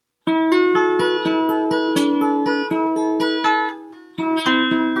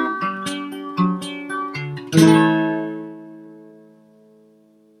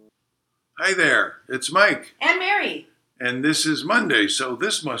It's Mike. And Mary. And this is Monday, so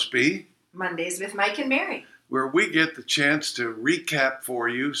this must be Mondays with Mike and Mary, where we get the chance to recap for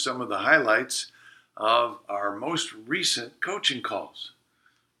you some of the highlights of our most recent coaching calls.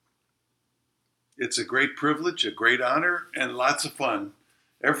 It's a great privilege, a great honor, and lots of fun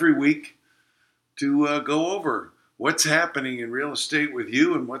every week to go over what's happening in real estate with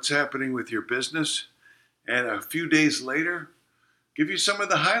you and what's happening with your business. And a few days later, give you some of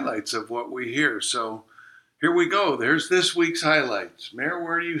the highlights of what we hear. So here we go. There's this week's highlights. Mare,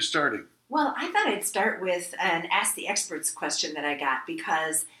 where are you starting? Well, I thought I'd start with an Ask the Experts question that I got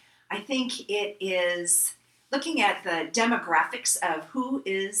because I think it is looking at the demographics of who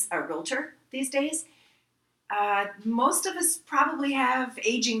is a realtor these days. Most of us probably have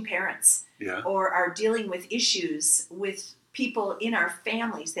aging parents or are dealing with issues with people in our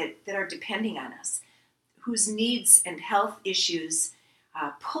families that are depending on us, whose needs and health issues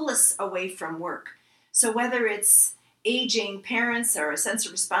pull us away from work. So whether it's aging parents or a sense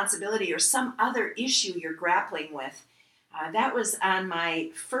of responsibility or some other issue you're grappling with, that was on my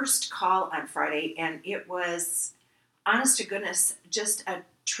first call on Friday, and it was, honest to goodness, just a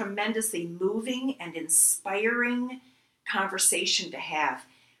tremendously moving and inspiring conversation to have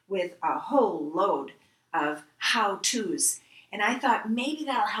with a whole load of how-tos. And I thought maybe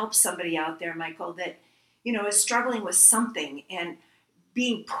that'll help somebody out there, Michael, that is struggling with something and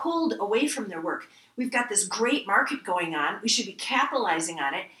being pulled away from their work. We've got this great market going on. We should be capitalizing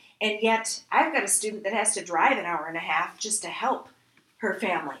on it. And yet I've got a student that has to drive an hour and a half just to help her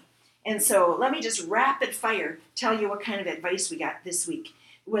family. And so let me just rapid fire tell you what kind of advice we got this week.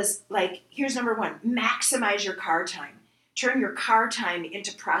 It was like, here's number one, maximize your car time. Turn your car time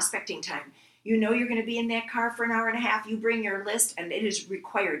into prospecting time. You know you're going to be in that car for an hour and a half. You bring your list, and it is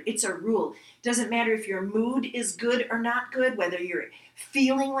required. It's a rule. Doesn't matter if your mood is good or not good, whether you're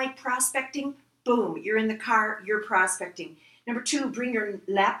feeling like prospecting, boom, you're in the car, you're prospecting. Number two, bring your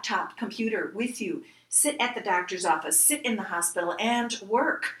laptop computer with you. Sit at the doctor's office, sit in the hospital, and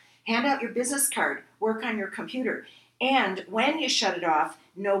work. Hand out your business card, work on your computer. And when you shut it off,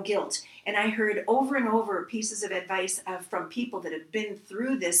 no guilt. And I heard over and over pieces of advice from people that have been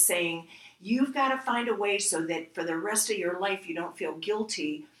through this saying, you've got to find a way so that for the rest of your life you don't feel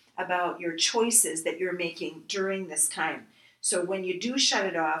guilty about your choices that you're making during this time. So when you do shut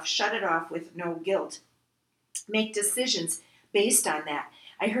it off with no guilt. Make decisions based on that.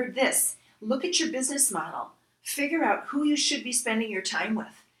 I heard this. Look at your business model. Figure out who you should be spending your time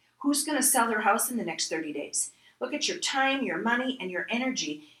with. Who's going to sell their house in the next 30 days? Look at your time, your money, and your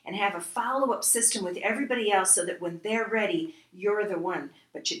energy and have a follow-up system with everybody else so that when they're ready, you're the one.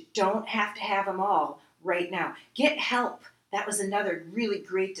 But you don't have to have them all right now. Get help. That was another really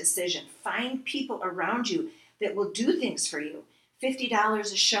great decision. Find people around you that will do things for you.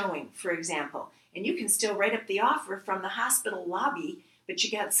 $50 a showing, for example. And you can still write up the offer from the hospital lobby, but you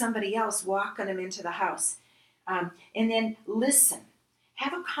got somebody else walking them into the house. And then listen.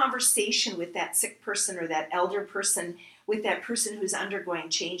 Have a conversation with that sick person or that elder person, with that person who's undergoing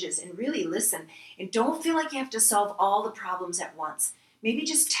changes, and really listen. And don't feel like you have to solve all the problems at once. Maybe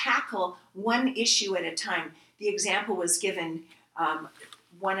just tackle one issue at a time. The example was given,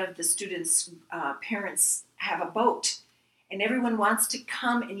 one of the students' parents have a boat, and everyone wants to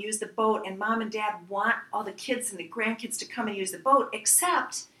come and use the boat, and mom and dad want all the kids and the grandkids to come and use the boat,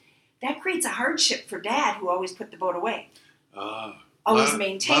 except that creates a hardship for dad who always put the boat away. Always maintain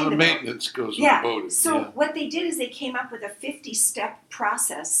the boat. A lot of maintenance goes with boating. So what they did is they came up with a 50-step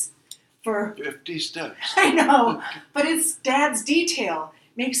process for 50 steps. I know, but it's dad's detail.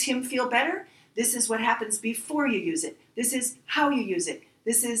 Makes him feel better. This is what happens before you use it. This is how you use it.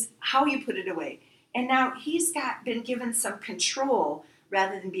 This is how you put it away. And now he's been given some control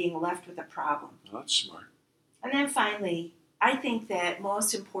rather than being left with a problem. That's smart. And then finally, I think that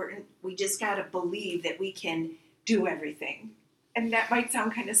most important, we just got to believe that we can do everything. And that might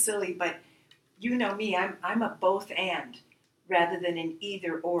sound kind of silly, but you know me, I'm a both and rather than an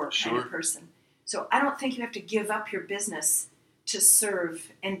either or kind of person. So I don't think you have to give up your business to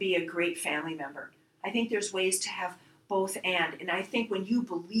serve and be a great family member. I think there's ways to have both and. And I think when you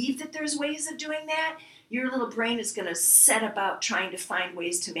believe that there's ways of doing that, your little brain is going to set about trying to find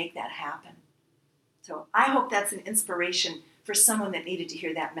ways to make that happen. So I hope that's an inspiration for someone that needed to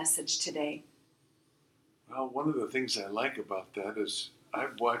hear that message today. Well, one of the things I like about that is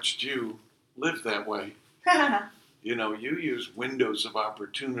I've watched you live that way. You use windows of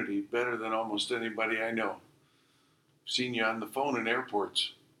opportunity better than almost anybody I know. I've seen you on the phone in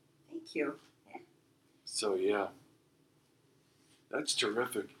airports. Thank you. So, yeah. That's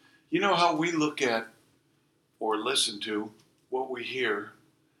terrific. You know how we look at or listen to what we hear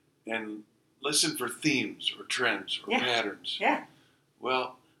and listen for themes or trends or Yeah. patterns. Yeah.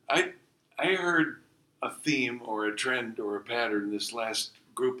 Well, I heard a theme or a trend or a pattern this last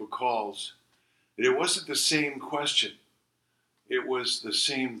group of calls. And it wasn't the same question. It was the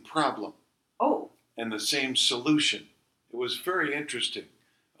same problem Oh, and the same solution. It was very interesting.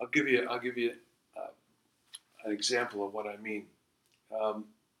 I'll give you an example of what I mean.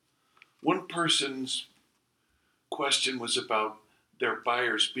 One person's question was about their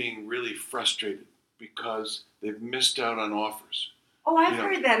buyers being really frustrated because they've missed out on offers. I've You know,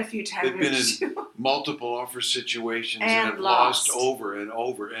 heard that a few times They've been in too. multiple offer situations And have lost lost. over and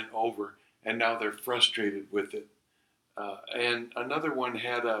over and over, and now they're frustrated with it. And another one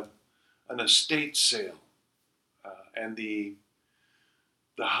had an estate sale, and the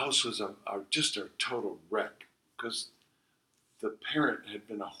house was just a total wreck because the parent had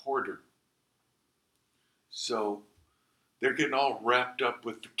been a hoarder. So they're getting all wrapped up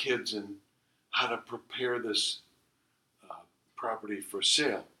with the kids and how to prepare this property for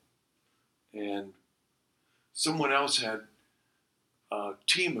sale. And someone else had a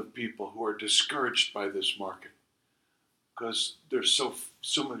team of people who are discouraged by this market because there's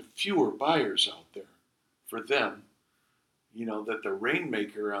so many fewer buyers out there for them. That the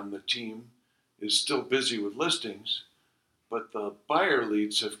rainmaker on the team is still busy with listings, but the buyer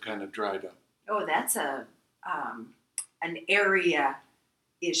leads have kind of dried up. Oh, that's an area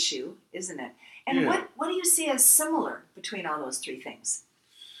issue, isn't it? And Yeah. what do you see as similar between all those three things?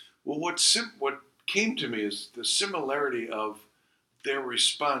 Well, what came to me is the similarity of their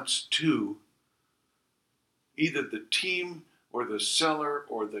response to either the team or the seller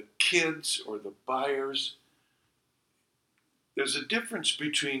or the kids or the buyers. There's a difference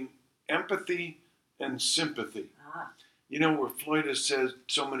between empathy and sympathy. Ah, Where Floyd has said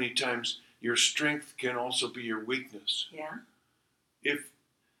so many times, your strength can also be your weakness. yeah. If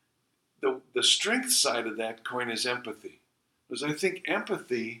the strength side of that coin is empathy, because I think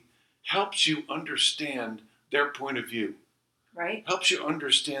empathy helps you understand their point of view, Right? helps you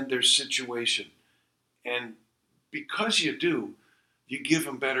understand their situation. And because you do, you give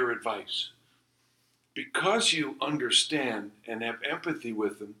them better advice. Because you understand and have empathy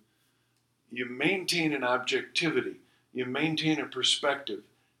with them, you maintain an objectivity, you maintain a perspective,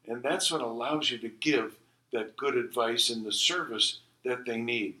 and that's what allows you to give that good advice and the service that they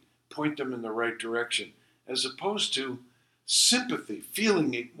need, point them in the right direction, as opposed to sympathy,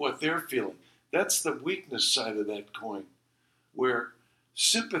 feeling what they're feeling. That's the weakness side of that coin, where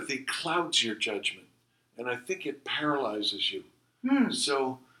sympathy clouds your judgment, and I think it paralyzes you.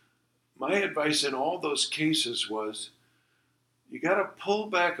 So my advice in all those cases was, you got to pull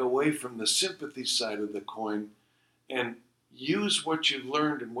back away from the sympathy side of the coin and use what you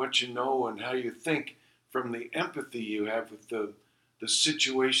learned and what you know and how you think from the empathy you have with the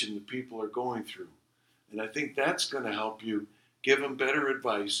situation the people are going through. And I think that's going to help you give them better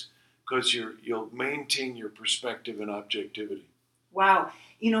advice because you'll maintain your perspective and objectivity. Wow.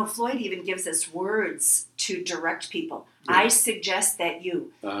 Floyd even gives us words to direct people. Yeah. I suggest that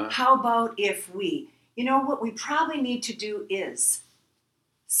you. How about if we? What we probably need to do is.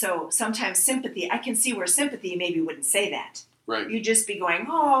 So sometimes sympathy, I can see where sympathy maybe wouldn't say that. Right. You'd just be going,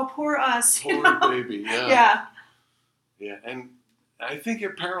 oh, poor us. Poor baby, yeah. Yeah. Yeah, and I think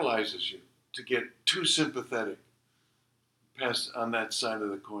it paralyzes you to get too sympathetic on that side of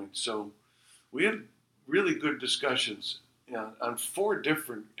the coin. So we had really good discussions on four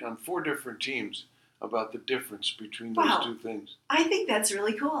different teams about the difference between those Wow. two things. I think that's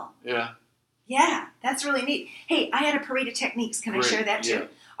really cool. Yeah. Yeah, that's really neat. Hey, I had a parade of techniques. Can I Great, share that too? yeah.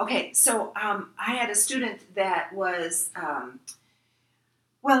 Okay, so I had a student that was,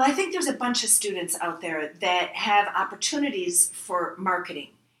 I think there's a bunch of students out there that have opportunities for marketing.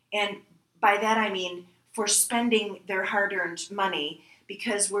 And by that I mean for spending their hard-earned money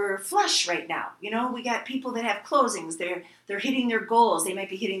because we're flush right now. We got people that have closings. They're hitting their goals. They might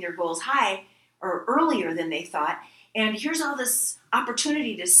be hitting their goals high or earlier than they thought. And here's all this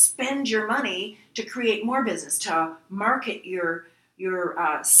opportunity to spend your money to create more business, to market your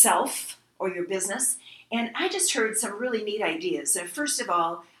self or your business. And I just heard some really neat ideas. So first of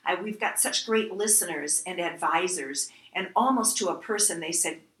all, we've got such great listeners and advisors, and almost to a person they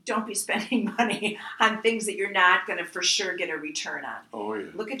said, don't be spending money on things that you're not going to for sure get a return on. Oh, yeah.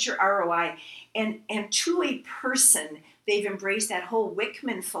 Look at your ROI. And to a person, they've embraced that whole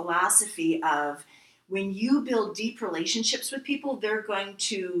Wickman philosophy of when you build deep relationships with people, they're going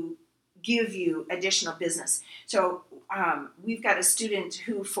to give you additional business. So we've got a student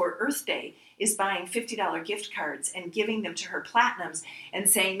who, for Earth Day, is buying $50 gift cards and giving them to her platinums and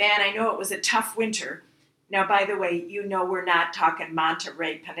saying, man, I know it was a tough winter. Now, by the way, we're not talking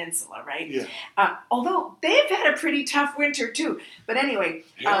Monterey Peninsula, right? Yeah. Although they've had a pretty tough winter too. But anyway.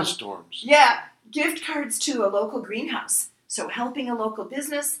 Hailstorms. Yeah. Gift cards to a local greenhouse. So helping a local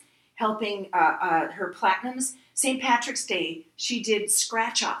business, helping her platinums. St. Patrick's Day, she did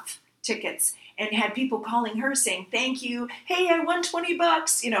scratch-off tickets and had people calling her saying, thank you. Hey, I won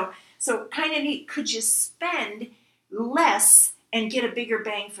 $20, So kind of neat. Could you spend less and get a bigger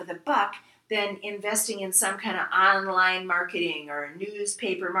bang for the buck than investing in some kind of online marketing or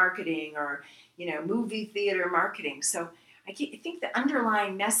newspaper marketing or, movie theater marketing? So I think the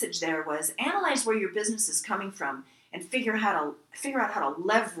underlying message there was analyze where your business is coming from and figure out how to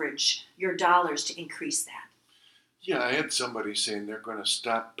leverage your dollars to increase that. Yeah, I had somebody saying they're going to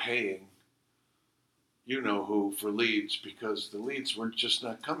stop paying who for leads because the leads were just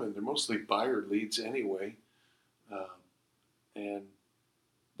not coming. They're mostly buyer leads anyway. And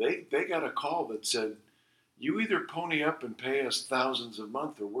they got a call that said, you either pony up and pay us thousands a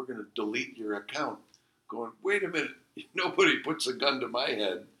month or we're going to delete your account. Going, wait a minute, nobody puts a gun to my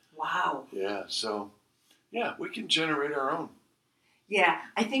head. Wow. Yeah, so, we can generate our own. Yeah,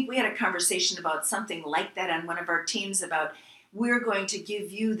 I think we had a conversation about something like that on one of our teams about we're going to give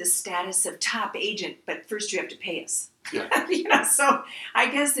you the status of top agent, but first you have to pay us. Yeah. So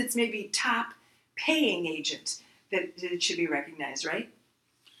I guess it's maybe top paying agent that it should be recognized, right?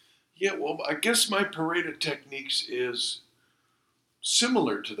 Yeah, well, I guess my parade of techniques is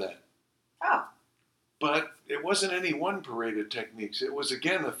similar to that. Oh. But it wasn't any one parade of techniques. It was,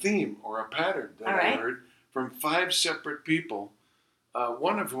 again, a theme or a pattern that I heard from 5 separate people,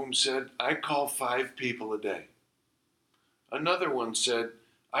 one of whom said, I call 5 people a day. Another one said,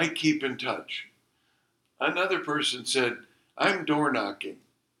 I keep in touch. Another person said, I'm door knocking.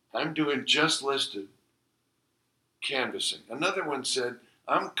 I'm doing just listed canvassing. Another one said,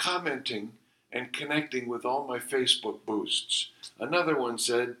 I'm commenting and connecting with all my Facebook boosts. Another one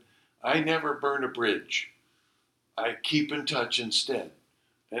said, I never burn a bridge. I keep in touch instead.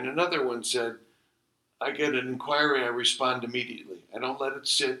 And another one said, I get an inquiry, I respond immediately. I don't let it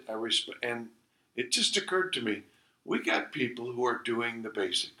sit. And it just occurred to me, we got people who are doing the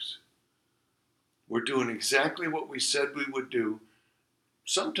basics. We're doing exactly what we said we would do,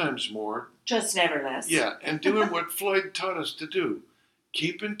 sometimes more. Just never less. Yeah, and doing what Floyd taught us to do.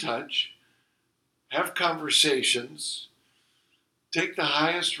 Keep in touch, have conversations, take the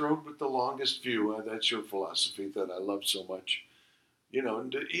highest road with the longest view. That's your philosophy that I love so much.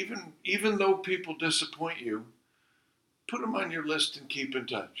 And even though people disappoint you, put them on your list and keep in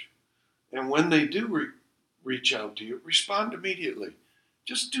touch. And when they do reach out to you, respond immediately.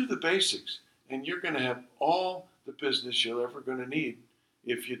 Just do the basics, and you're going to have all the business you're ever going to need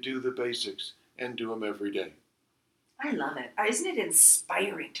if you do the basics and do them every day. I love it. Isn't it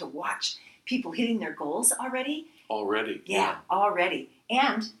inspiring to watch people hitting their goals already? Already. Yeah, already.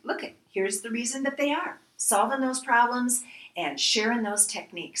 And look, here's the reason that they are. Solving those problems and sharing those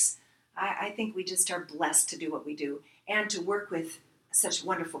techniques. I think we just are blessed to do what we do and to work with such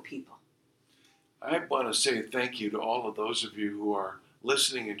wonderful people. I want to say thank you to all of those of you who are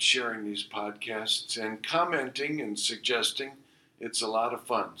listening and sharing these podcasts and commenting and suggesting. It's a lot of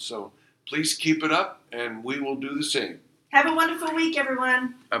fun. So please keep it up, and we will do the same. Have a wonderful week,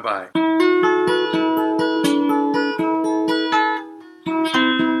 everyone. Bye-bye.